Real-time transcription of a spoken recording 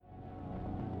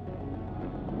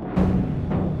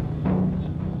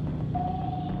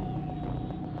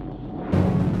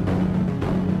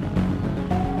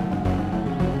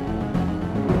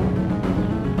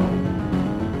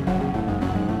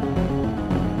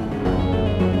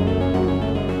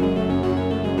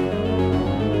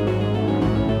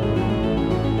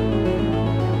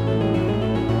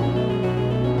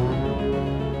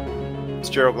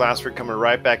Gerald Glassford coming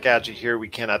right back at you here. We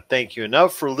cannot thank you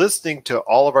enough for listening to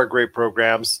all of our great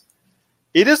programs.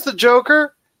 It is the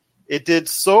Joker. It did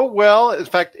so well. In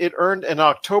fact, it earned an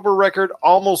October record,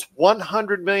 almost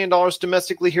 $100 million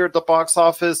domestically here at the box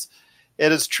office.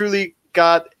 It has truly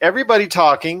got everybody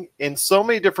talking in so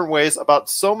many different ways about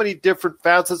so many different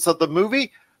facets of the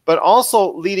movie, but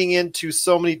also leading into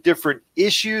so many different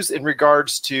issues in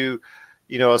regards to,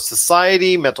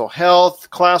 society, mental health,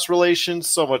 class relations,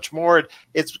 so much more.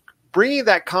 It's bringing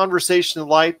that conversation to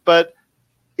light, but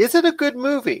is it a good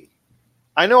movie?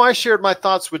 I know I shared my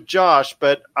thoughts with Josh,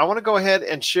 but I want to go ahead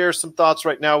and share some thoughts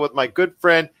right now with my good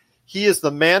friend. He is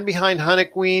the man behind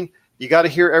Hunniqueen. You got to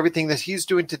hear everything that he's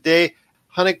doing today.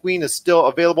 Hunniqueen is still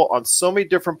available on so many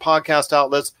different podcast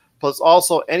outlets, plus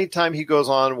also anytime he goes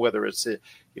on, whether it's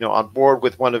on board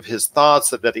with one of his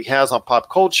thoughts that he has on pop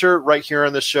culture right here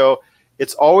on the show.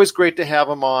 It's always great to have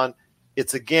him on.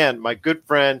 It's, again, my good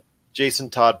friend, Jason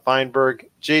Todd Feinberg.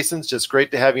 Jason's just great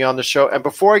to have you on the show. And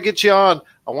before I get you on,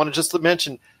 I want to just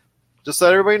mention, just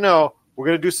let everybody know, we're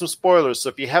going to do some spoilers. So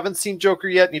if you haven't seen Joker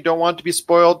yet and you don't want to be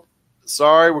spoiled,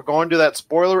 sorry, we're going to that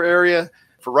spoiler area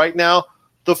for right now.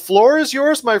 The floor is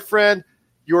yours, my friend.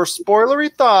 Your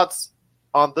spoilery thoughts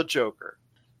on the Joker.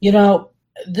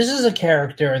 This is a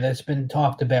character that's been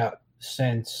talked about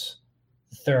since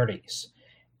the 30s.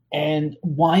 And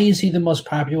why is he the most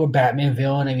popular Batman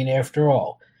villain? I mean, after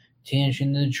all, Teenage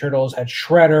Mutant Ninja Turtles had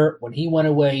Shredder. When he went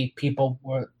away, people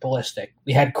were ballistic.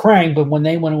 We had Krang, but when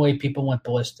they went away, people went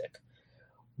ballistic.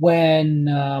 When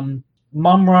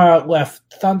Mumra left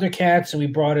Thundercats and we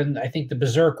brought in, I think, the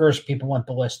Berserkers, people went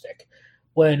ballistic.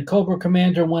 When Cobra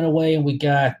Commander went away and we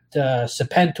got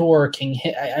Serpentor, King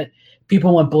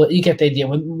people went ballistic. You get the idea.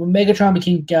 When Megatron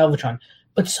became Galvatron.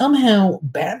 But somehow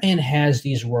Batman has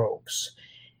these rogues.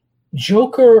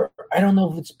 Joker, I don't know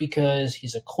if it's because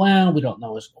he's a clown. We don't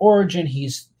know his origin.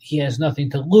 He has nothing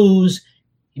to lose.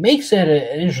 He makes that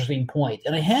an interesting point.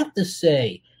 And I have to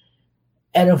say,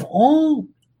 out of all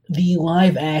the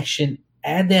live action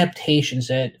adaptations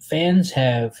that fans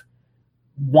have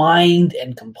whined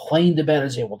and complained about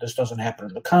and say, well, this doesn't happen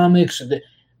in the comics.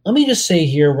 Let me just say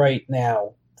here right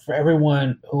now, for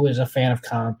everyone who is a fan of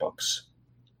comic books,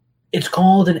 it's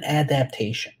called an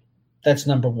adaptation. That's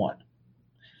number one.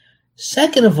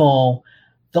 Second of all,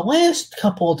 the last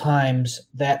couple of times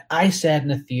that I sat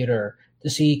in a theater to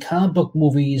see comic book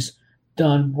movies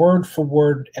done word for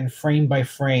word and frame by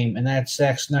frame, and that's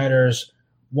Zack Snyder's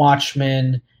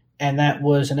Watchmen, and that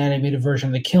was an animated version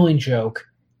of The Killing Joke,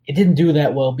 it didn't do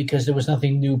that well because there was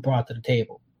nothing new brought to the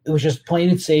table. It was just playing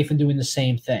it safe and doing the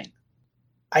same thing.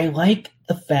 I like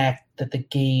the fact that the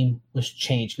game was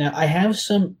changed. Now, I have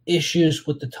some issues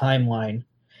with the timeline.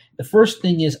 The first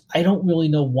thing is I don't really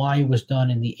know why it was done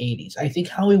in the 80s. I think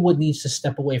Hollywood needs to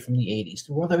step away from the 80s.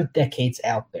 There were other decades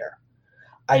out there.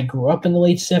 I grew up in the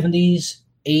late 70s,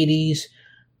 80s,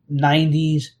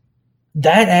 90s.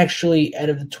 That actually, out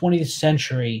of the 20th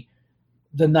century,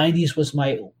 the 90s was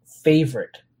my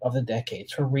favorite of the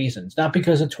decades for reasons. Not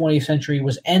because the 20th century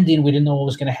was ending, we didn't know what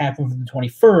was going to happen for the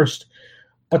 21st,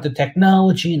 but the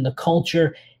technology and the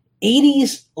culture.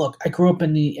 80s, look, I grew up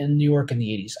in New York in the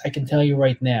 80s. I can tell you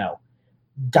right now,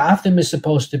 Gotham is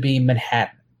supposed to be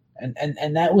Manhattan.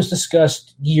 And that was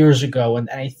discussed years ago. And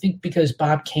I think because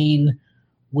Bob Kane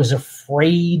was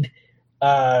afraid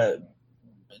to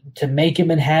make it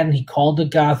Manhattan, he called it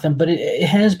Gotham. But it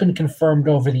has been confirmed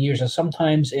over the years that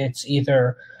sometimes it's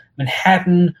either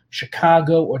Manhattan,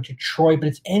 Chicago, or Detroit. But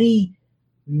it's any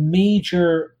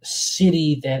major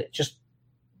city that just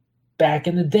back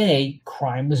in the day,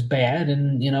 crime was bad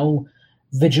and,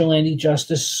 vigilante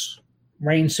justice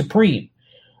reigned supreme.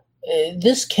 In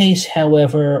this case,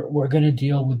 however, we're going to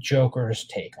deal with Joker's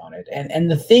take on it. And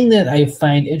the thing that I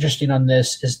find interesting on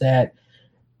this is that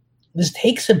this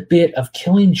takes a bit of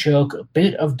Killing Joke, a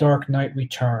bit of Dark Knight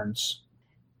Returns,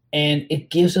 and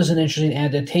it gives us an interesting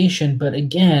adaptation, but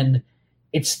again,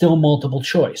 it's still multiple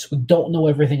choice. We don't know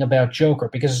everything about Joker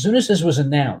because as soon as this was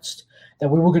announced, that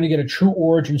we were going to get a true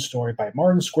origin story by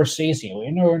Martin Scorsese.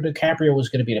 Leonardo DiCaprio was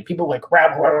going to be it. People like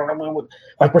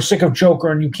we're sick of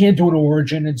Joker and you can't do an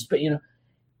origin. But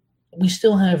we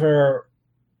still have our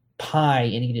pie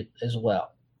and eat it as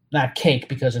well. Not cake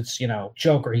because it's,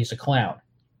 Joker, he's a clown,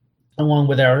 along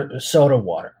with our soda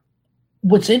water.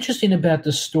 What's interesting about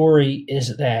the story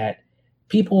is that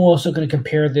people are also going to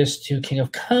compare this to King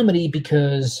of Comedy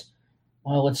because,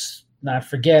 well, let's not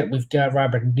forget, we've got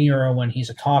Robert De Niro when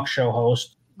he's a talk show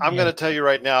host. I'm going to tell you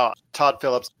right now, Todd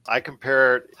Phillips, I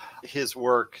compare his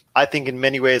work. I think in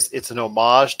many ways it's an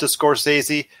homage to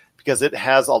Scorsese because it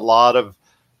has a lot of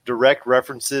direct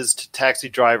references to Taxi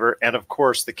Driver and, of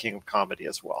course, the King of Comedy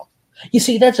as well. You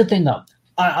see, that's the thing, though.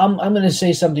 I'm going to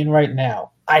say something right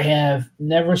now. I have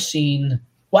never seen.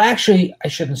 Well, actually, I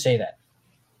shouldn't say that.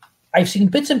 I've seen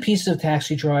bits and pieces of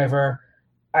Taxi Driver.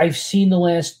 I've seen the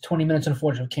last 20 minutes,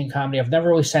 unfortunately, of King Comedy. I've never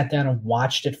really sat down and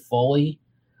watched it fully.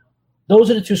 Those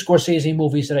are the two Scorsese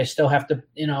movies that I still have to,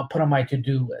 put on my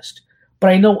to-do list. But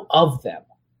I know of them.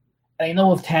 And I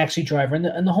know of Taxi Driver.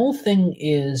 And the whole thing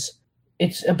is,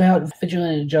 it's about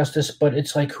vigilante justice, but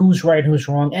it's like who's right, who's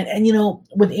wrong. And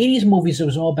with 80s movies, it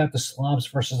was all about the slobs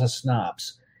versus the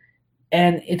snobs.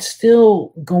 And it's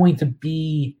still going to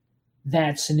be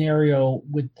that scenario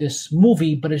with this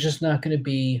movie, but it's just not going to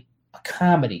be a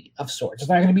comedy of sorts. It's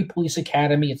not going to be Police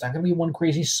Academy. It's not going to be One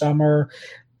Crazy Summer.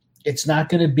 It's not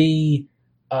going to be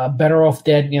Better Off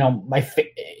Dead. My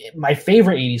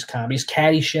favorite 80s comedies,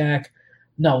 Caddyshack.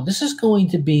 No, this is going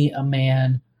to be a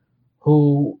man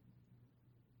who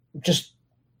just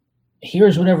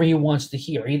hears whatever he wants to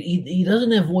hear. He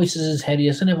doesn't have voices in his head. He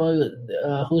doesn't have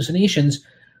hallucinations.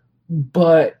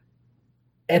 But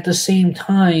at the same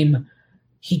time,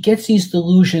 he gets these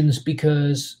delusions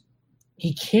because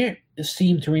he can't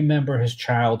seem to remember his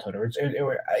childhood, or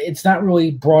it's not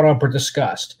really brought up or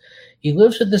discussed. He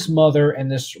lives with this mother in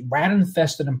this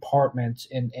rat-infested apartment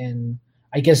in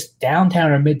I guess,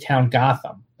 downtown or midtown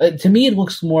Gotham. To me, it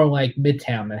looks more like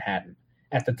midtown Manhattan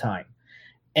at the time.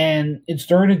 And it's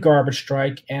during a garbage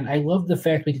strike, and I love the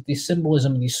fact we get the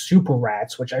symbolism of these super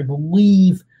rats, which I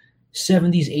believe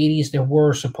 70s, 80s, there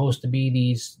were supposed to be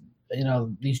these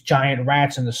giant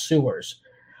rats in the sewers.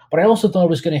 But I also thought it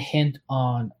was going to hint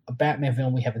on a Batman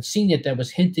villain we haven't seen yet that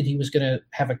was hinted he was going to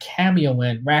have a cameo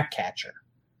in Ratcatcher.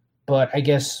 But I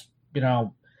guess,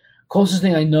 closest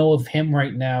thing I know of him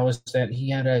right now is that he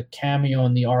had a cameo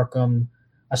in the Arkham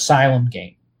Asylum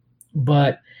game.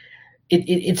 But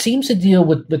it seems to deal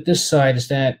with this side is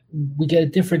that we get a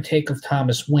different take of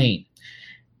Thomas Wayne.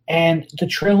 And to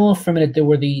trail off from it, there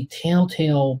were the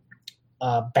Telltale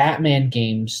Batman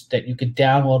games that you could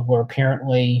download where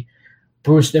apparently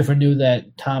Bruce never knew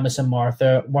that Thomas and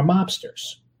Martha were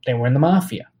mobsters. They were in the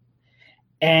mafia.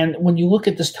 And when you look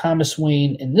at this Thomas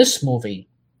Wayne in this movie,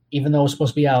 even though it's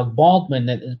supposed to be Alec Baldwin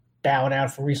that is bowed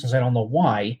out for reasons I don't know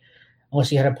why, unless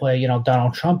he had to play,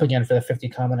 Donald Trump again for the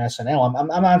 50th time on SNL.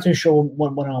 I'm not too sure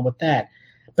what went on with that.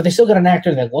 But they still got an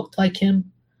actor that looked like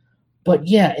him. But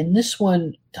yeah, in this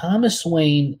one, Thomas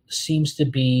Wayne seems to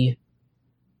be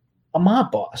a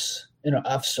mob boss,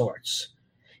 of sorts.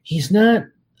 He's not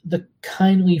the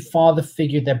kindly father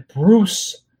figure that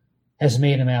Bruce has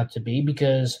made him out to be,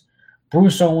 because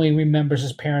Bruce only remembers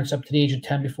his parents up to the age of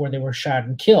 10 before they were shot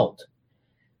and killed.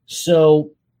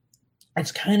 So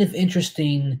it's kind of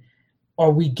interesting.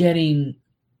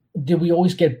 Did we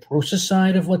always get Bruce's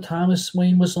side of what Thomas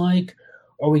Wayne was like?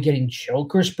 Are we getting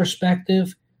Joker's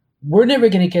perspective? We're never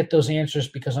going to get those answers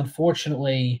because,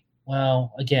 unfortunately,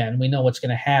 well, again, we know what's going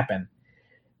to happen.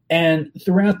 And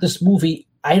throughout this movie,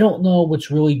 I don't know what's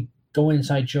really going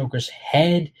inside Joker's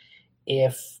head.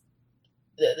 If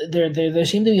there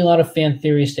seem to be a lot of fan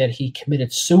theories that he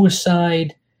committed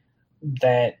suicide,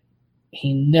 that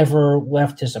he never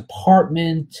left his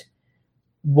apartment,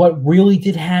 what really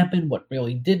did happen, what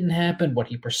really didn't happen, what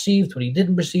he perceived, what he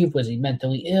didn't perceive. Was he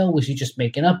mentally ill? Was he just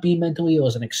making up being mentally ill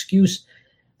as an excuse?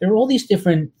 There are all these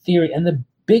different theories, and the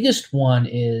biggest one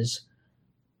is,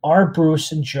 are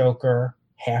Bruce and Joker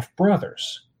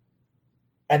half-brothers?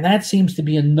 And that seems to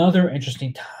be another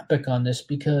interesting topic on this,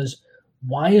 because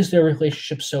why is their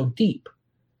relationship so deep?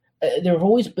 There have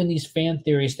always been these fan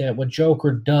theories that what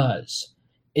Joker does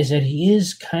is that he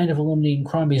is kind of eliminating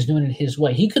crime. He's doing it his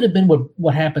way. He could have been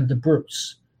what happened to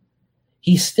Bruce.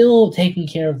 He's still taking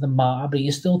care of the mob. He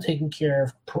is still taking care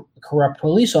of corrupt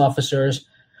police officers,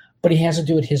 but he has to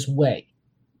do it his way.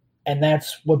 And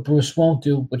that's what Bruce won't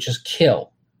do, which is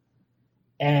kill.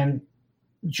 And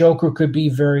Joker could be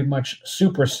very much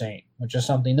super sane, which is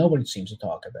something nobody seems to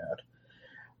talk about.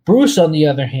 Bruce, on the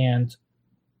other hand,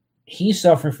 he's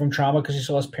suffering from trauma because he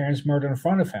saw his parents murdered in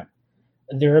front of him.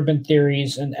 There have been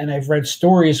theories, and I've read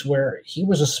stories where he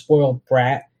was a spoiled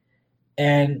brat,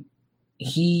 and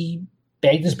he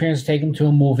begged his parents to take him to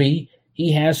a movie.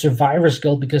 He has survivor's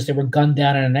guilt because they were gunned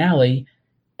down in an alley,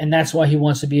 and that's why he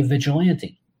wants to be a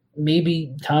vigilante.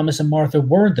 Maybe Thomas and Martha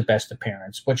weren't the best of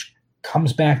parents, which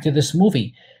comes back to this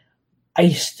movie. I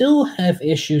still have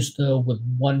issues, though, with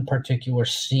one particular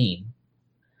scene.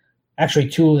 Actually,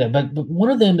 two of them, but one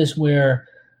of them is where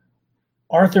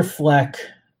Arthur Fleck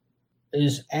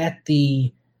is at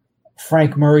the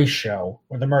Frank Murray show,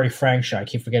 or the Murray Frank show. I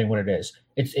keep forgetting what it is.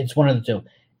 It's one of the two.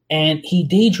 And he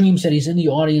daydreams that he's in the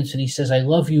audience, and he says, "I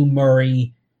love you,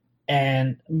 Murray."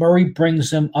 And Murray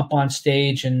brings him up on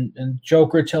stage, and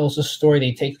Joker tells the story.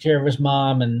 They take care of his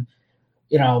mom, and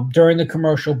during the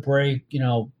commercial break,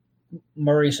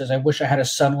 Murray says, "I wish I had a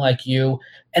son like you,"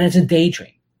 and it's a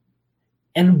daydream.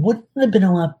 And wouldn't it have been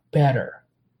a lot better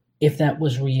if that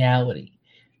was reality?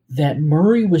 That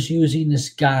Murray was using this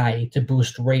guy to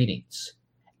boost ratings,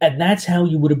 and that's how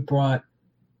you would have brought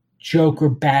Joker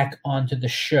back onto the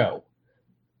show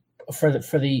for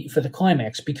the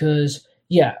climax. Because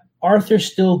Arthur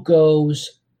still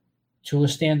goes to a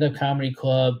stand-up comedy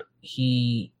club.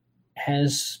 He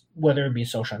has, whether it be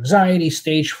social anxiety,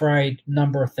 stage fright,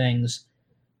 number of things,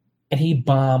 and he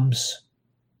bombs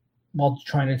while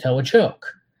trying to tell a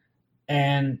joke.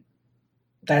 And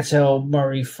that's how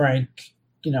Murray Frank,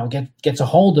 gets a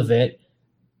hold of it.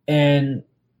 And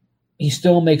he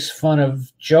still makes fun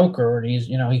of Joker, and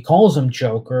he calls him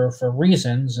Joker for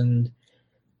reasons and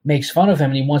makes fun of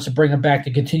him, and he wants to bring him back to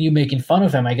continue making fun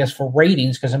of him, I guess, for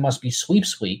ratings, because it must be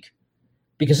Sweeps Week.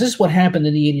 Because this is what happened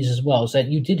in the 80s as well, is that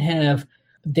you did have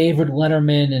David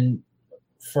Letterman, and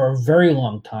for a very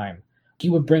long time, he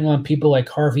would bring on people like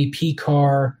Harvey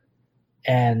Pekar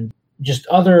and just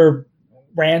other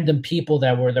random people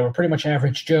that were pretty much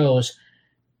average Joes.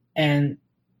 And,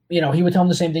 he would tell them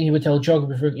the same thing he would tell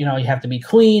Joker, you have to be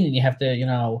clean, and you have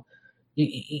to,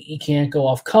 you can't go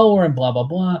off color, and blah, blah,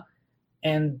 blah.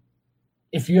 And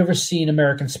if you ever seen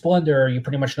American Splendor, you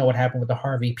pretty much know what happened with the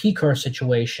Harvey Pekar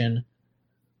situation.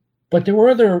 But there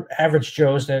were other average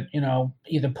Joes that,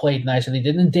 either played nice or they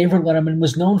didn't. And David Letterman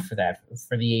was known for that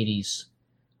for the 80s.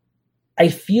 I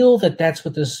feel that that's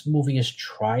what this movie is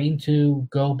trying to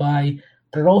go by.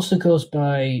 But it also goes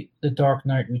by The Dark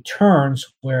Knight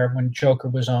Returns, where when Joker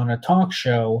was on a talk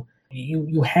show,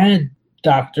 you had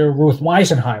Dr. Ruth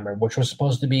Weisenheimer, which was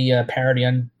supposed to be a parody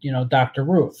on, Dr.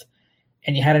 Ruth.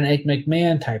 And you had an Ed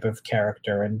McMahon type of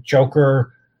character. And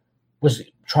Joker was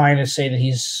trying to say that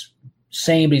he's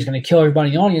sane, but he's going to kill everybody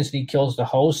in the audience. And he kills the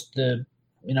host,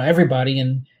 everybody,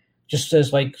 and just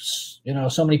says, like,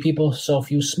 so many people, so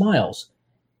few smiles.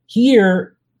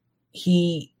 Here,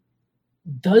 he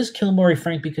does kill Murray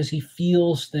Frank because he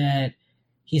feels that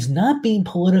he's not being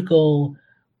political,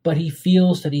 but he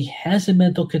feels that he has a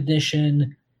mental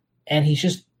condition, and he's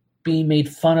just being made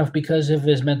fun of because of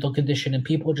his mental condition, and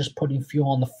people are just putting fuel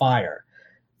on the fire.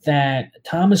 That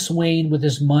Thomas Wayne, with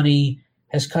his money,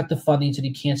 has cut the funding so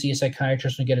he can't see a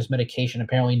psychiatrist and get his medication.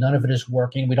 Apparently none of it is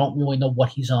working. We don't really know what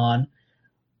he's on.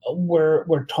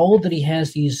 We're told that he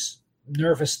has these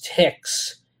nervous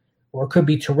tics, or it could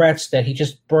be Tourette's, that he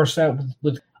just bursts out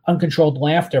with uncontrolled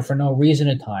laughter for no reason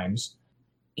at times.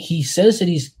 He says that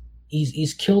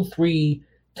he's killed 3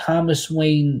 Thomas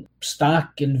Wayne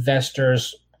stock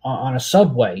investors on a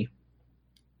subway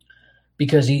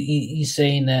because he's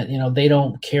saying that, they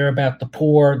don't care about the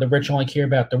poor, the rich only care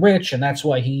about the rich, and that's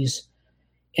why he's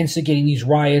instigating these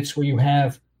riots where you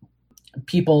have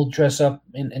people dress up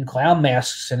in clown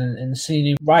masks and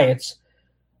seeing riots.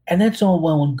 And that's all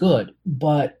well and good,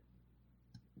 but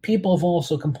people have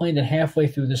also complained that halfway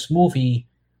through this movie,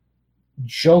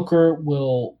 Joker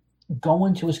will go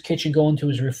into his kitchen, go into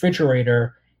his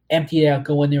refrigerator, empty it out,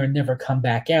 go in there, and never come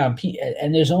back out.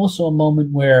 And there's also a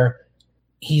moment where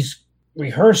he's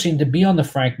rehearsing to be on the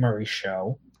Frank Murray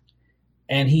show,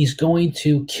 and he's going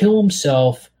to kill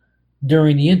himself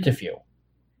during the interview.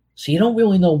 So you don't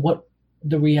really know what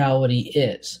the reality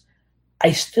is.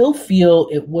 I still feel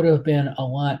it would have been a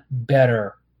lot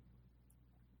better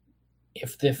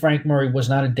if the Frank Murray was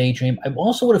not a daydream. I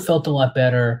also would have felt a lot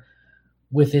better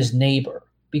with his neighbor,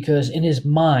 because in his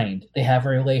mind, they have a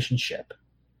relationship.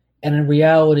 And in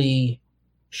reality,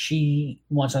 she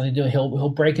wants nothing to do. He'll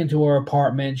break into her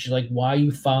apartment. She's like, "Why are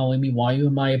you following me? Why are you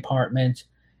in my apartment?"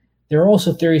 There are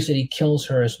also theories that he kills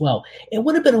her as well. It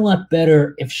would have been a lot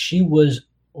better if she was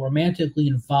romantically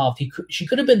involved. She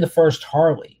could have been the first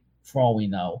Harley, for all we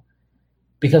know.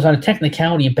 Because on a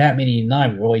technicality in Batman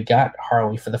 89, we really got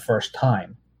Harley for the first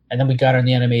time. And then we got her in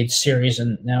the animated series,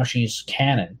 and now she's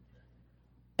canon.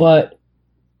 But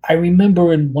I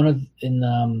remember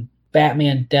in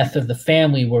Batman Death of the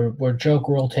Family, where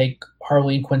Joker will take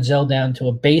Harley Quinzel down to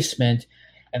a basement,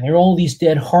 and there are all these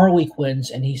dead Harley Quinns,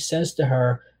 and he says to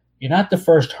her, "You're not the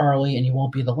first Harley, and you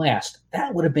won't be the last."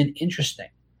 That would have been interesting,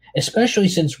 especially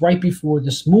since right before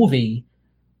this movie,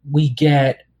 we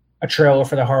get a trailer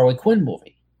for the Harley Quinn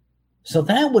movie. So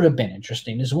that would have been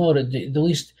interesting as well, to at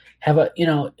least have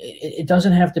it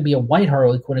doesn't have to be a white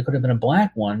Harley Quinn. It could have been a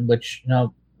black one, which,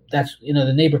 that's,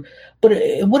 the neighbor. But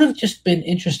it would have just been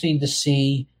interesting to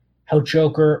see how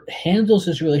Joker handles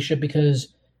his relationship,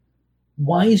 because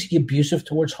why is he abusive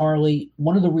towards Harley?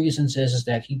 One of the reasons is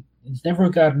that he's never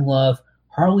gotten love.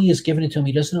 Harley is giving it to him.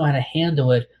 He doesn't know how to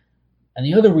handle it. And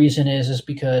the other reason is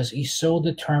because he's so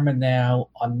determined now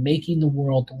on making the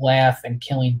world laugh and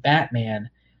killing Batman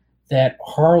that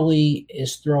Harley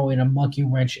is throwing a monkey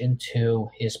wrench into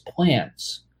his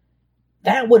plans.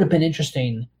 That would have been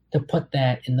interesting to put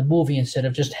that in the movie instead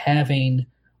of just having,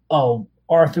 oh,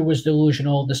 Arthur was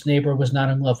delusional, this neighbor was not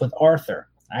in love with Arthur.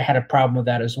 I had a problem with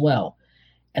that as well.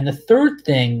 And the third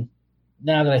thing,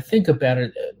 now that I think about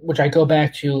it, which I go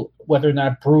back to whether or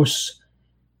not Bruce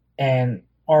and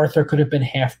Arthur could have been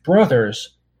half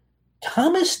brothers,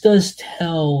 Thomas does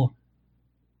tell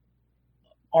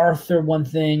Arthur one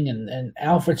thing, and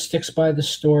Alfred sticks by the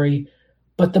story.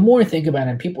 But the more I think about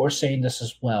it, and people are saying this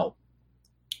as well,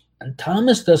 and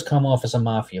Thomas does come off as a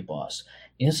mafia boss.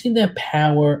 He doesn't seem to have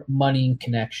power, money, and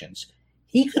connections.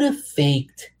 He could have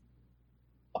faked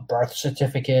a birth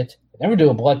certificate, never do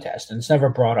a blood test, and it's never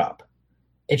brought up.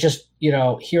 It's just,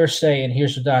 hearsay, and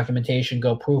here's the documentation,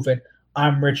 go prove it.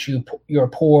 I'm rich, you're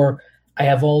poor. I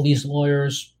have all these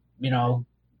lawyers,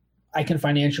 I can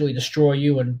financially destroy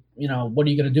you, and, what are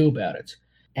you going to do about it?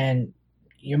 And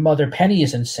your mother, Penny,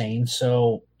 is insane,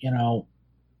 so,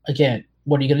 again,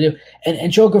 what are you going to do?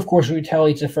 And Joker, of course,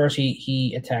 retaliates at first.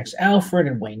 He attacks Alfred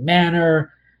and Wayne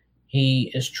Manor.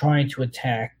 He is trying to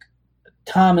attack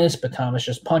Thomas, but Thomas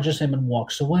just punches him and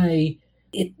walks away.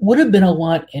 It would have been a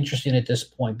lot interesting at this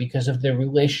point because of the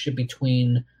relationship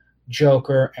between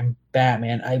Joker and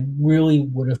Batman. I really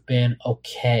would have been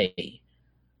okay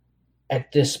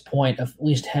at this point of at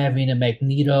least having a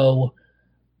Magneto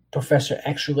Professor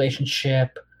X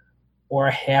relationship or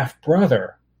a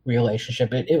half-brother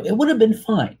relationship. It would have been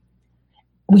fine.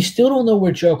 We still don't know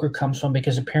where Joker comes from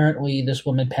because apparently this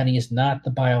woman Penny is not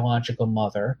the biological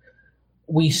mother.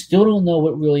 We still don't know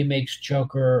what really makes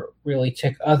Joker really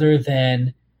tick other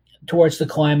than towards the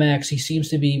climax. He seems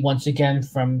to be, once again,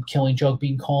 from Killing Joke,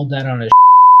 being called out on his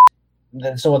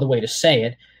That's no other way to say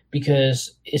it,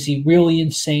 because is he really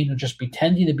insane or just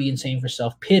pretending to be insane for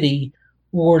self-pity,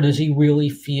 or does he really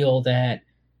feel that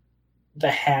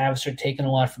the haves are taking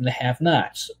a lot from the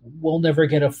have-nots? We'll never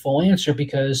get a full answer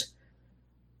because,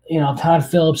 Todd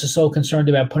Phillips is so concerned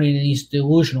about putting in these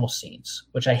delusional scenes,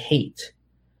 which I hate.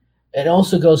 It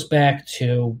also goes back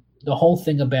to the whole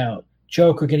thing about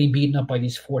Joker getting beaten up by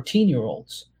these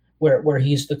 14-year-olds, where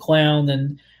he's the clown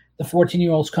and the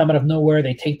 14-year-olds come out of nowhere.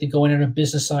 They take the going out of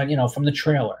business sign, from the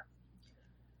trailer.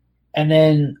 And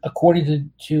then,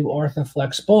 according to Arthur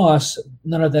Fleck's boss,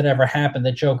 none of that ever happened.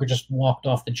 The Joker just walked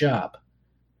off the job.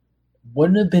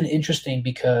 Wouldn't have been interesting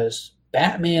because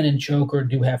Batman and Joker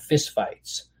do have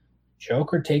fistfights.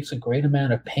 Joker takes a great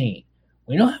amount of pain.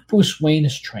 We know how Bruce Wayne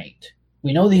is trained.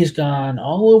 We know that he's gone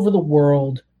all over the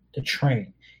world to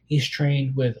train. He's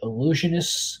trained with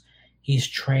illusionists. He's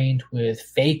trained with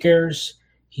fakers.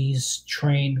 He's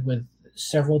trained with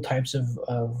several types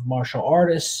of martial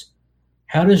artists.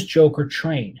 How does Joker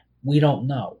train? We don't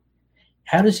know.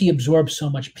 How does he absorb so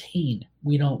much pain?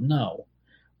 We don't know.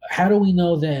 How do we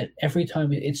know that every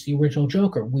time it's the original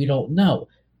Joker? We don't know.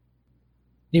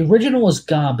 The original is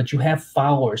gone, but you have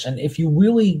followers. And if you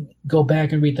really go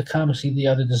back and read the comics, see the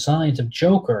other designs of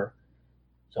Joker,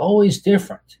 it's always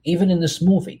different, even in this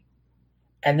movie.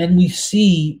 And then we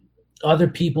see other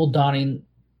people donning,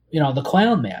 the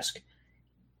clown mask.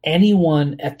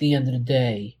 Anyone at the end of the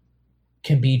day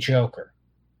can be Joker.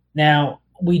 Now,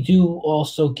 we do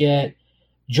also get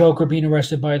Joker being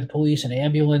arrested by the police, an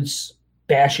ambulance,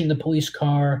 bashing the police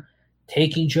car,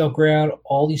 taking Joker out.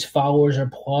 All these followers are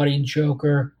applauding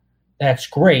Joker. That's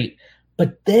great.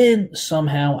 But then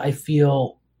somehow I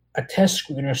feel a test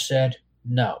screener said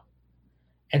no.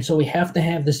 And so we have to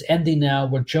have this ending now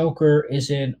where Joker is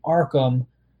in Arkham.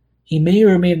 He may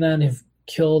or may not have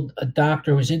killed a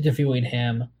doctor who's interviewing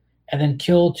him and then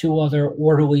killed two other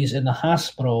orderlies in the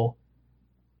hospital.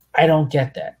 I don't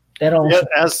get that. That also, yeah,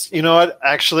 as you know what,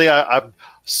 actually, I'm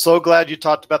so glad you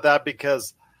talked about that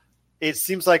because it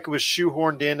seems like it was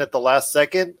shoehorned in at the last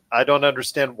second. I don't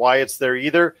understand why it's there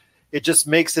either. It just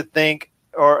makes it think,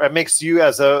 or it makes you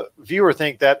as a viewer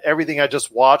think that everything I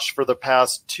just watched for the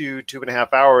past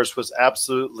 2.5 hours was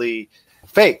absolutely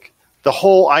fake. The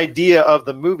whole idea of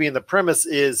the movie and the premise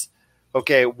is,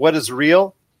 okay, what is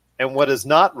real and what is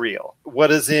not real?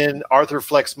 What is in Arthur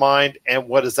Fleck's mind and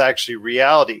what is actually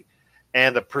reality?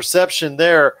 And the perception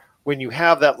there, when you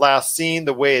have that last scene,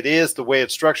 the way it is, the way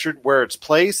it's structured, where it's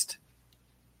placed,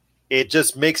 it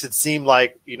just makes it seem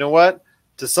like, you know what?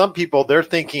 To some people, they're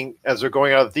thinking as they're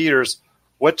going out of the theaters,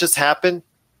 what just happened?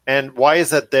 And why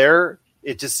is that there?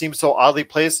 It just seems so oddly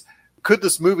placed. Could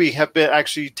this movie have been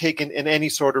actually taken in any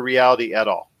sort of reality at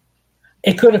all?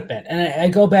 It could have been. And I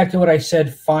go back to what I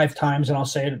said 5 times, and I'll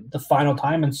say it the final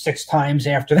time and 6 times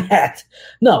after that.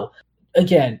 No,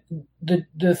 again,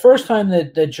 the first time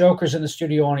that the Joker's in the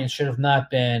studio audience should have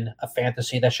not been a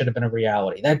fantasy. That should have been a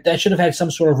reality. That should have had some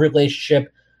sort of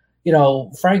relationship. You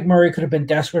know, Frank Murray could have been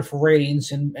desperate for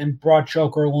ratings and brought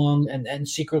Joker along and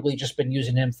secretly just been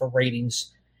using him for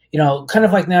ratings. You know, kind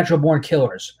of like Natural Born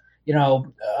Killers. You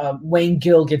know, Wayne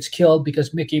Gill gets killed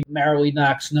because Mickey Marley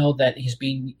Knox know that he's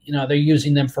being, you know, they're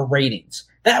using them for ratings.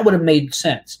 That would have made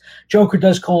sense. Joker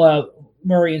does call out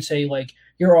Murray and say, like,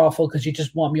 you're awful because you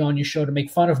just want me on your show to make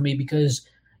fun of me because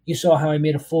you saw how I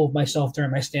made a fool of myself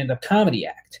during my stand-up comedy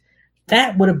act.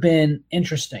 That would have been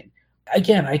interesting.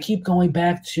 Again, I keep going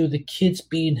back to the kids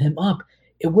beating him up.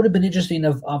 It would have been interesting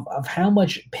of how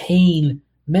much pain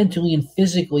mentally and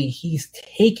physically he's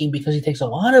taking, because he takes a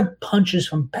lot of punches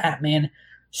from Batman,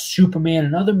 Superman,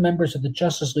 and other members of the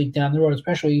Justice League down the road,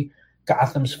 especially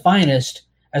Gotham's finest.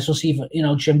 As we'll see, you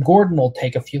know, Jim Gordon will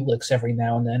take a few licks every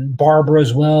now and then. Barbara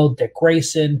as well, Dick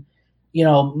Grayson, you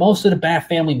know, most of the Bat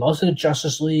family, most of the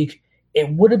Justice League. It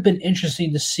would have been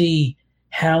interesting to see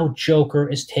how Joker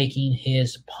is taking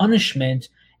his punishment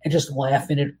and just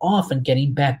laughing it off and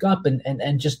getting back up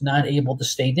and just not able to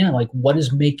stay down. Like, what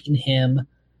is making him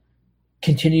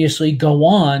continuously go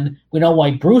on? We know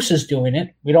why Bruce is doing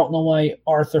it. We don't know why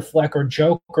Arthur Fleck or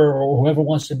Joker or whoever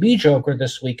wants to be Joker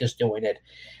this week is doing it.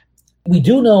 We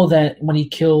do know that when he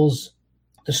kills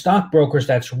the stockbrokers,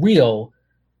 that's real.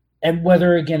 And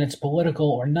whether, again, it's political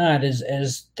or not,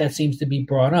 as that seems to be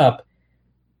brought up,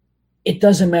 it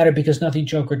doesn't matter because nothing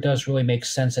Joker does really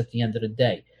makes sense at the end of the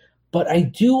day. But I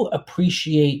do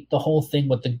appreciate the whole thing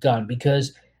with the gun,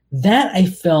 because that I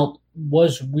felt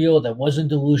was real, that wasn't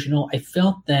delusional. I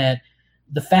felt that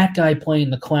the fat guy playing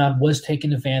the clown was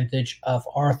taking advantage of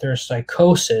Arthur's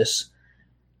psychosis.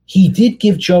 He did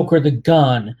give Joker the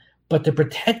gun, but to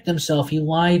protect himself, he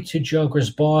lied to Joker's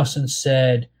boss and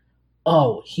said,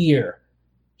 oh, here.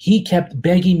 He kept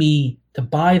begging me to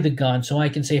buy the gun so I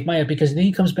can save my life, because then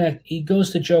he comes back, he goes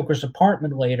to Joker's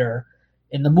apartment later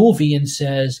in the movie and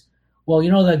says, well,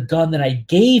 you know that gun that I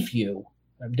gave you,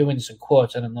 I'm doing this in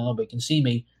quotes, I don't know, nobody can see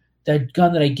me, that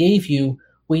gun that I gave you,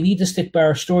 we need to stick by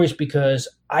our stories because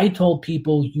I told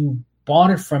people you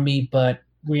bought it from me, but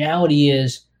reality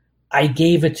is I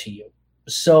gave it to you.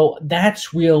 So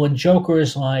that's real. And Joker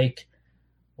is like,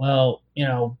 well, you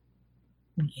know,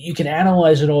 you can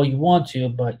analyze it all you want to,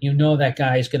 but you know that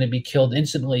guy is going to be killed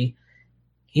instantly.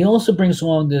 He also brings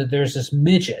along there's this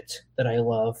midget that I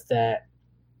love that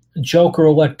Joker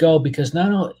will let go, because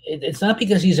it's not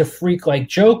because he's a freak like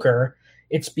Joker.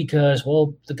 It's because,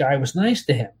 well, the guy was nice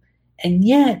to him. And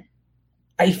yet,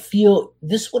 I feel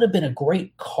this would have been a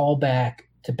great callback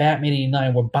to Batman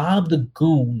 89, where Bob the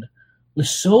Goon was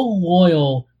so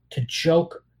loyal to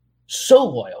Joker, so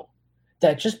loyal,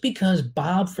 that just because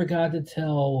Bob forgot to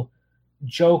tell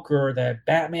Joker that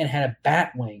Batman had a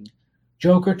Batwing,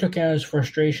 Joker took out his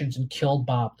frustrations and killed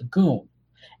Bob the Goon.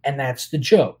 And that's the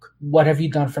joke. What have you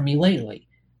done for me lately?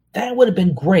 That would have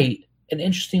been great, an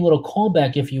interesting little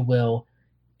callback, if you will,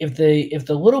 if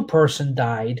the little person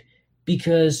died,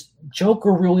 because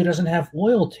Joker really doesn't have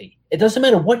loyalty. It doesn't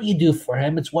matter what you do for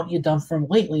him, it's what you've done for him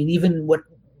lately. And even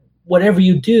whatever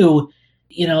you do,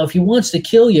 you know, if he wants to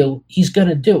kill you, he's going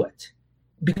to do it,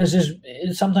 because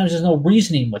sometimes there's no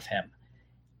reasoning with him.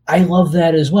 I love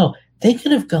that as well. They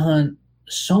could have gone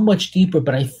so much deeper,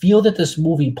 but I feel that this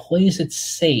movie plays it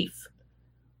safe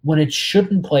when it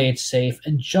shouldn't play it safe,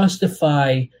 and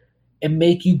justify and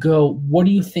make you go, what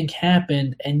do you think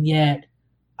happened? And yet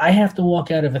I have to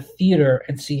walk out of a theater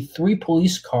and see 3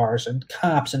 police cars and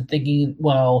cops and thinking,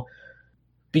 well,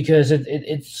 because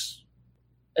it's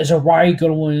as a riot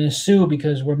going to ensue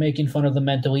because we're making fun of the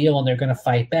mentally ill and they're going to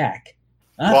fight back.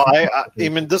 Well, I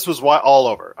mean, this was why all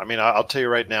over. I mean, I'll tell you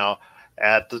right now,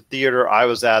 at the theater I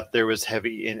was at, there was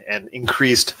heavy and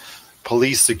increased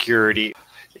police security.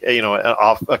 You know,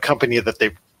 a company that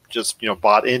they just, you know,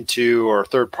 bought into, or a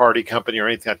third-party company or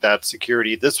anything like that,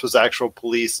 security. This was actual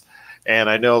police. And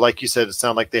I know, like you said, it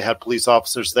sounded like they had police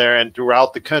officers there and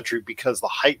throughout the country, because the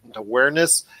heightened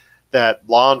awareness that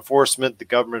law enforcement, the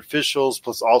government officials,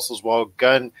 plus also as well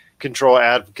gun control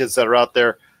advocates that are out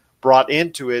there brought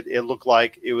into it, it looked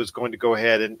like it was going to go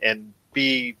ahead and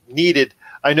be needed.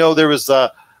 I know there was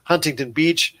a Huntington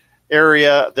Beach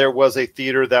area. There was a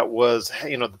theater that was,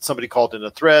 you know, somebody called in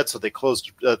a threat, so they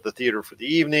closed the theater for the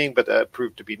evening, but that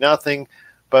proved to be nothing.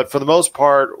 But for the most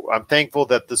part, I'm thankful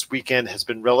that this weekend has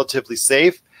been relatively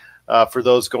safe for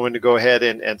those going to go ahead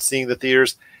and seeing the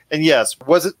theaters. And yes,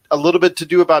 was it a little bit to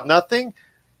do about nothing?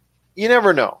 you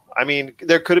never know. I mean,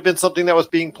 there could have been something that was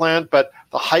being planned, but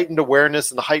the heightened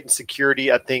awareness and the heightened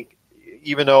security, I think,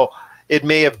 even though it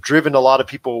may have driven a lot of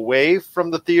people away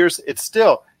from the theaters, it's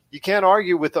still, you can't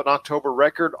argue with an October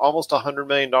record, almost $100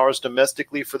 million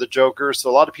domestically for the Joker. So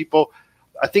a lot of people,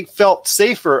 I think, felt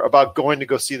safer about going to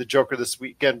go see the Joker this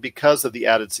weekend because of the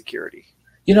added security.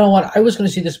 You know what? I was going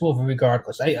to see this movie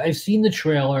regardless. I've seen the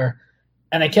trailer,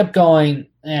 and I kept going,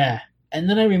 eh. And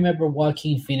then I remember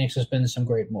Joaquin Phoenix has been in some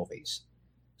great movies.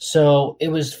 So it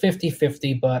was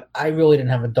 50-50, but I really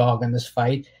didn't have a dog in this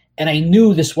fight. And I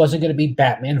knew this wasn't going to be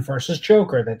Batman versus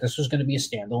Joker, that this was going to be a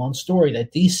standalone story,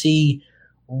 that DC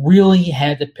really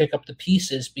had to pick up the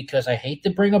pieces, because I hate to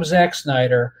bring up Zack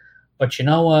Snyder, but you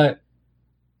know what?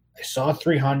 I saw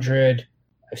 300.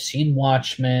 I've seen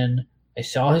Watchmen. I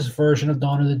saw his version of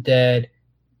Dawn of the Dead.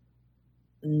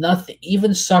 Nothing,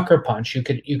 even Sucker Punch, you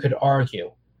could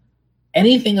argue.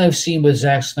 Anything I've seen with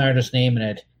Zack Snyder's name in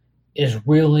it is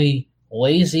really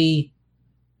lazy,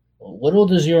 little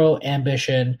to zero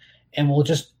ambition, and will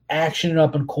just action it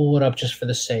up and cool it up just for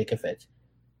the sake of it.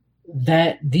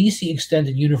 That DC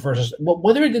Extended Universe,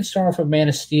 whether it did start off with Man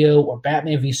of Steel or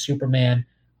Batman v Superman,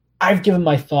 I've given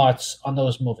my thoughts on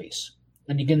those movies,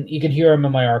 and you can hear them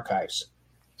in my archives.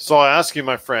 So I ask you,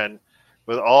 my friend,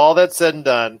 with all that said and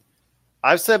done,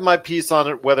 I've said my piece on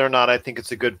it, whether or not I think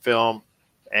it's a good film.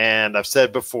 And I've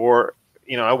said before,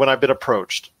 when I've been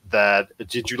approached, that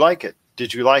did you like it?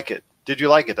 Did you like it? Did you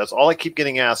like it? That's all I keep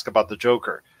getting asked about the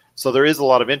Joker. So there is a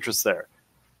lot of interest there.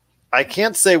 I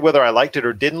can't say whether I liked it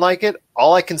or didn't like it.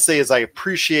 All I can say is I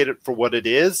appreciate it for what it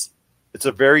is. It's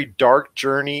a very dark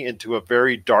journey into a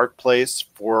very dark place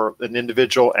for an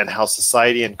individual, and how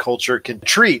society and culture can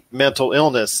treat mental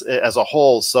illness as a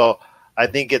whole. So I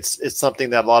think it's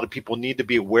something that a lot of people need to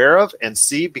be aware of and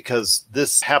see, because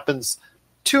this happens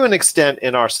to an extent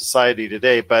in our society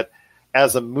today. But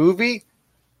as a movie,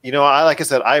 like I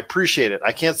said, I appreciate it.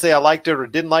 I can't say I liked it or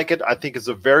didn't like it. I think it's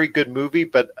a very good movie,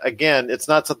 but again, it's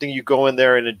not something you go in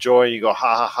there and enjoy and you go,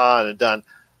 ha, ha, ha, and done.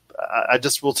 I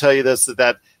just will tell you this,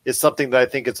 that is something that I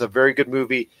think it's a very good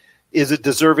movie. Is it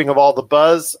deserving of all the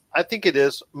buzz? I think it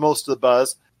is, most of the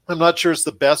buzz. I'm not sure it's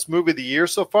the best movie of the year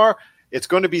so far. It's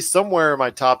going to be somewhere in my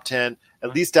top 10,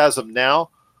 at least as of now.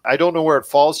 I don't know where it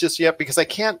falls just yet, because I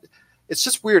can't. It's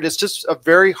just weird. It's just a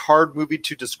very hard movie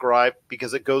to describe,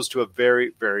 because it goes to a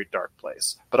very, very dark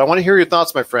place. But I want to hear your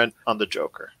thoughts, my friend, on the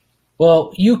Joker.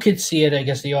 Well, you could see it. I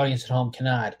guess the audience at home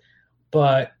cannot.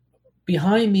 But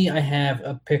behind me, I have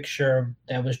a picture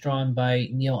that was drawn by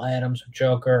Neil Adams of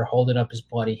Joker holding up his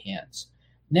bloody hands.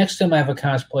 Next to him, I have a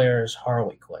cosplayer as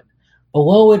Harley Quinn.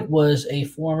 Below it was a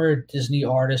former Disney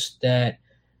artist that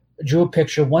drew a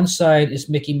picture. One side is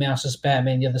Mickey Mouse's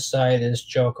Batman, the other side is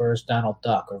Joker's Donald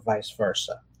Duck, or vice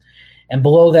versa. And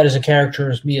below that is a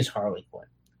character as me as Harley Quinn.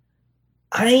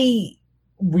 I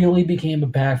really became a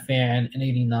Bat fan in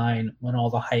 '89 when all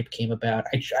the hype came about.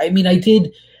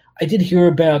 I did hear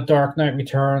about Dark Knight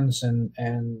Returns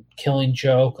and Killing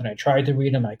Joke, and I tried to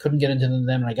read them. I couldn't get into them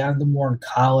then, and I got into them more in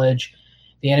college.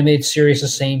 The animated series, the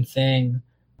same thing.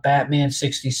 Batman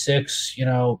 66,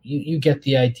 you get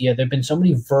the idea. There have been so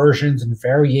many versions and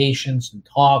variations and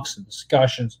talks and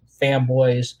discussions and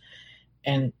fanboys,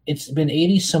 and it's been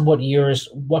 80-somewhat years.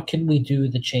 What can we do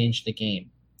to change the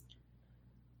game?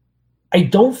 I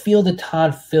don't feel that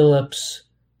Todd Phillips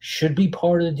should be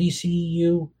part of the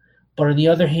DCEU, but on the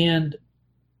other hand,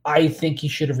 I think he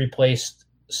should have replaced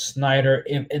Snyder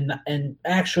and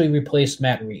actually replaced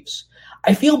Matt Reeves.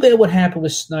 I feel bad what happened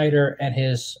with Snyder and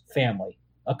his family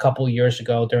a couple of years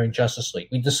ago during Justice League.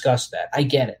 We discussed that. I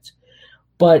get it.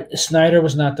 But Snyder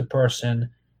was not the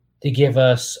person to give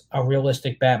us a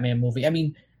realistic Batman movie. I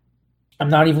mean, I'm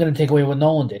not even going to take away what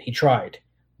Nolan did. He tried.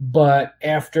 But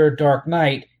after Dark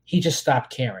Knight, he just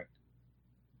stopped caring.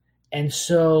 And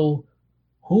so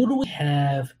who do we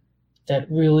have that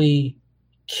really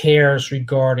cares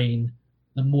regarding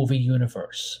the movie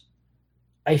universe?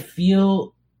 I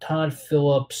feel Todd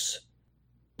Phillips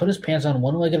put his pants on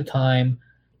one leg at a time.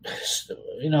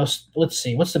 Let's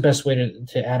see. What's the best way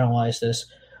to analyze this?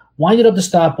 Winded up the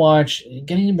stopwatch,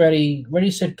 getting ready,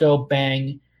 set, go,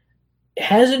 bang.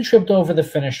 Hasn't tripped over the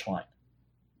finish line.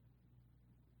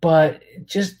 But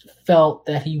just felt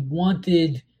that he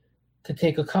wanted to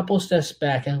take a couple steps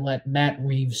back and let Matt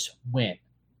Reeves win,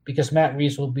 because Matt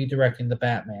Reeves will be directing the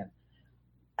Batman.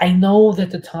 I know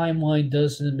that the timeline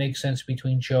doesn't make sense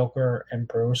between Joker and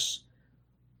Bruce,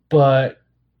 but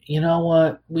you know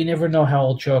what? We never know how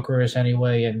old Joker is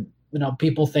anyway, and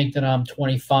people think that I'm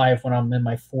 25 when I'm in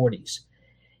my 40s.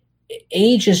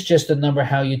 Age is just a number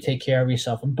how you take care of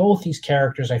yourself. And both these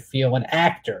characters, I feel, and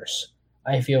actors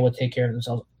I feel would take care of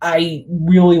themselves. I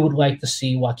really would like to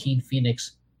see Joaquin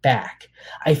Phoenix back.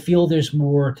 I feel there's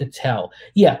more to tell.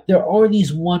 Yeah, there are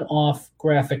these one-off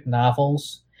graphic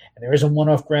novels, and there is a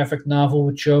one-off graphic novel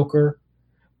with Joker,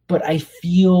 but I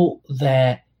feel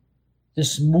that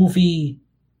this movie,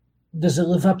 does it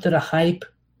live up to the hype?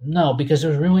 No, because there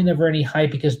was really never any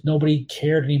hype because nobody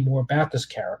cared anymore about this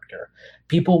character.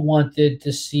 People wanted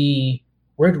to see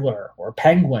Riddler or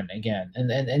Penguin again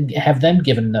and have them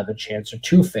given another chance, or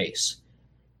Two-Face.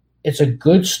 It's a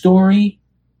good story.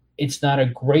 It's not a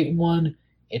great one.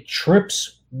 It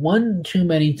trips one too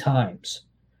many times.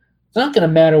 It's not going to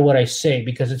matter what I say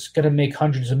because it's going to make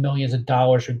hundreds of millions of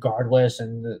dollars regardless,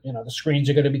 and the screens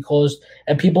are going to be closed,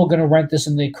 and people are going to rent this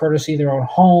in the courtesy of their own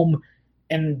home,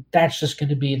 and that's just going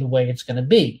to be the way it's going to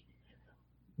be.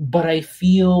 But I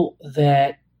feel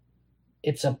that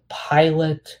it's a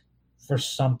pilot for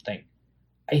something.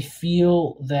 I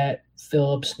feel that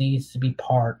Phillips needs to be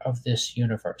part of this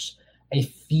universe. I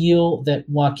feel that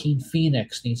Joaquin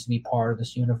Phoenix needs to be part of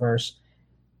this universe.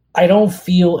 I don't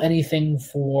feel anything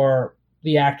for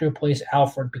the actor who plays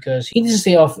Alfred because he needs to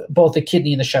stay off both the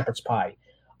kidney and the shepherd's pie.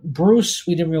 Bruce,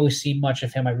 we didn't really see much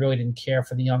of him. I really didn't care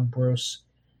for the young Bruce.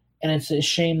 And it's a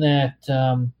shame that,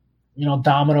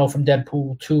 Domino from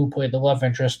Deadpool 2 played the love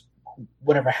interest,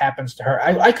 whatever happens to her.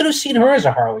 I could have seen her as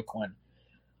a Harley Quinn.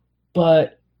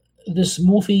 But this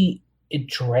movie, it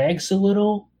drags a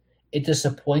little, it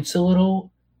disappoints a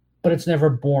little, but it's never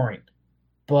boring.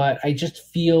 But I just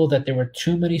feel that there were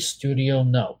too many studio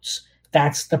notes.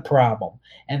 That's the problem.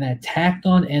 And that tacked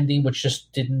on ending, which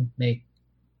just didn't make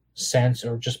sense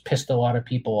or just pissed a lot of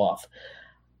people off.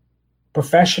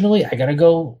 Professionally, I got to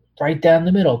go right down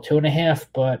the middle, 2.5.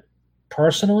 But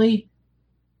personally,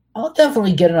 I'll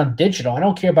definitely get it on digital. I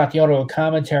don't care about the audio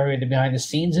commentary or the behind the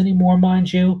scenes anymore,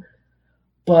 mind you.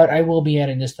 But I will be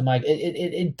adding this to my...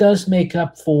 It does make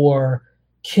up for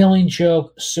Killing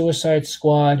Joke, Suicide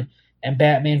Squad, and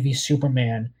Batman v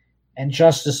Superman, and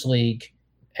Justice League.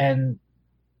 And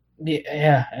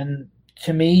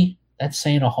to me, that's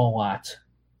saying a whole lot.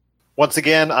 Once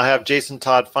again, I have Jason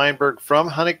Todd Feinberg from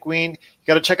Honey Queen. You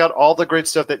got to check out all the great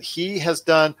stuff that he has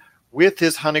done with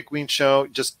his Honey Queen show.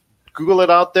 Just Google it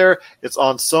out there. It's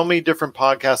on so many different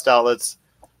podcast outlets.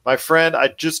 My friend, I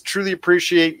just truly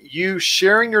appreciate you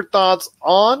sharing your thoughts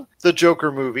on the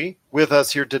Joker movie with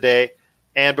us here today.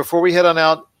 And before we head on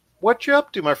out, what you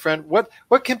up to, my friend? What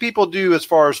can people do as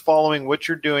far as following what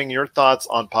you're doing, your thoughts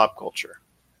on pop culture?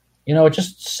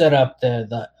 Just set up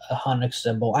the Honix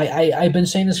symbol. I've been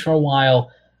saying this for a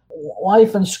while.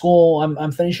 Life and school,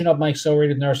 I'm finishing up my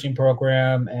accelerated nursing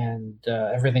program and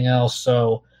everything else.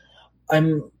 So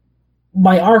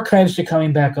my archives are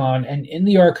coming back on. And in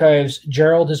the archives,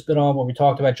 Gerald has been on where we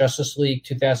talked about Justice League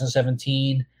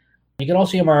 2017. You can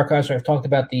also see my archives where I've talked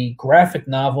about the graphic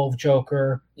novel of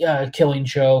Joker, Killing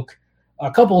Joke, a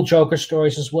couple of Joker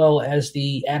stories, as well as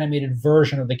the animated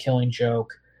version of the Killing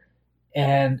Joke.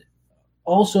 And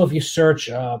also, if you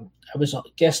search, I was a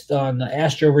guest on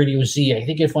Astro Radio Z. I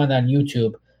think you'll find that on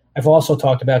YouTube. I've also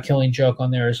talked about Killing Joke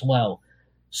on there as well.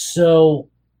 So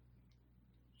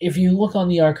if you look on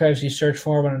the archives, you search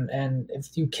for them, and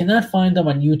if you cannot find them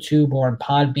on YouTube or on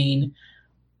Podbean,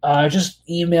 just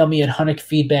email me at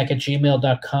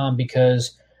hunnekfeedback@gmail.com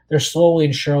because they're slowly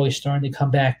and surely starting to come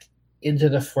back into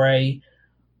the fray.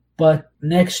 But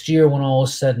next year, when all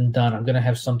is said and done, I'm going to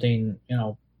have something,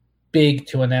 big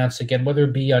to announce again, whether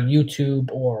it be on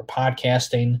YouTube or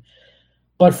podcasting.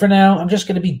 But for now, I'm just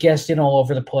going to be guesting all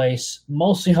over the place,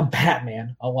 mostly on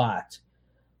Batman, a lot.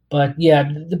 But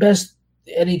yeah, the best,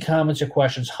 any comments or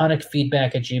questions,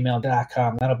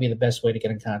 hunnekfeedback@gmail.com. That'll be the best way to get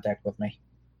in contact with me.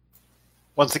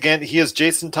 Once again, he is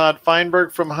Jason Todd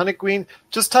Feinberg from Honey Queen.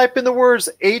 Just type in the words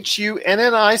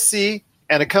HUNNIC,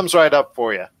 and it comes right up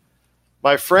for you.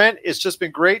 My friend, it's just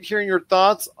been great hearing your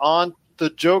thoughts on the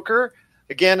Joker.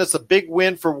 Again, it's a big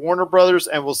win for Warner Brothers,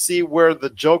 and we'll see where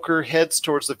the Joker heads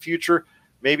towards the future.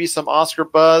 Maybe some Oscar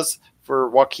buzz for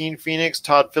Joaquin Phoenix,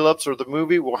 Todd Phillips, or the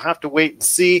movie. We'll have to wait and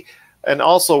see. And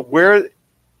also where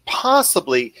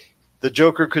possibly the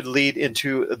Joker could lead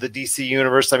into the DC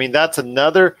universe. I mean, that's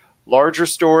another larger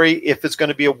story if it's going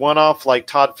to be a one-off like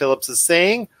Todd Phillips is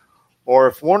saying, or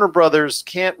if Warner Brothers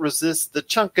can't resist the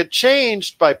chunk of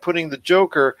change by putting the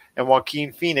Joker and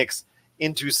Joaquin Phoenix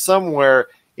into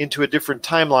a different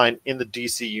timeline in the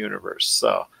DC universe.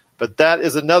 So, but that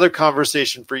is another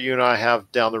conversation for you and I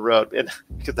have down the road, and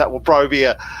because that will probably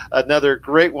be another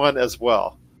great one as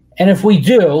well. And if we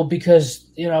do, because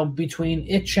between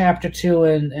It Chapter 2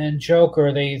 and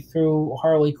Joker, they threw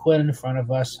Harley Quinn in front of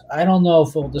us. I don't know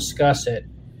if we'll discuss it,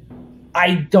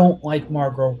 I don't like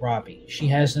Margot Robbie. She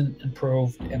hasn't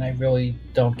improved, and I really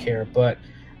don't care. But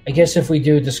I guess if we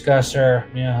do discuss her,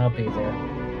 I'll be there.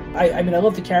 I mean, I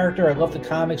love the character. I love the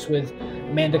comics with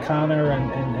Amanda Connor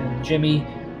and Jimmy.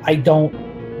 I don't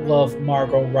love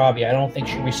Margot Robbie. I don't think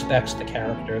she respects the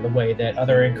character the way that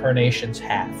other incarnations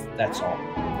have. That's all.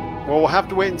 Well, we'll have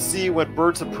to wait and see when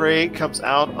Birds of Prey comes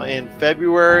out in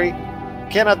February.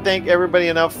 Cannot thank everybody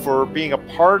enough for being a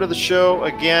part of the show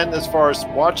again, as far as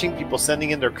watching, people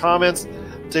sending in their comments.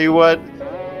 Tell you what,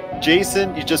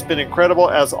 Jason, you've just been incredible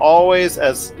as always.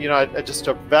 As you know, I just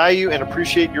value and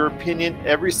appreciate your opinion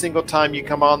every single time you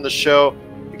come on the show.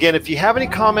 Again, if you have any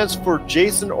comments for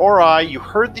Jason or I, you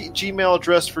heard the Gmail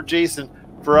address for Jason.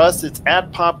 For us, it's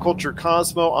at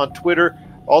PopCultureCosmo on Twitter.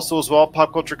 Also as well,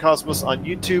 Pop Culture Cosmos on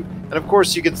YouTube. And of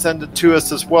course, you can send it to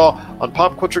us as well on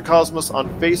Pop Culture Cosmos on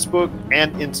Facebook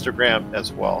and Instagram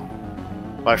as well.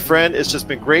 My friend, it's just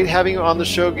been great having you on the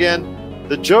show again.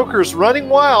 The Joker's running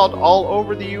wild all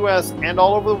over the U.S. and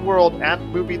all over the world at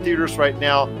movie theaters right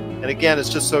now. And again, it's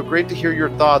just so great to hear your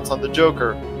thoughts on the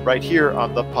Joker right here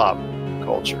on the Pop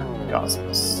Culture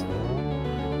Cosmos.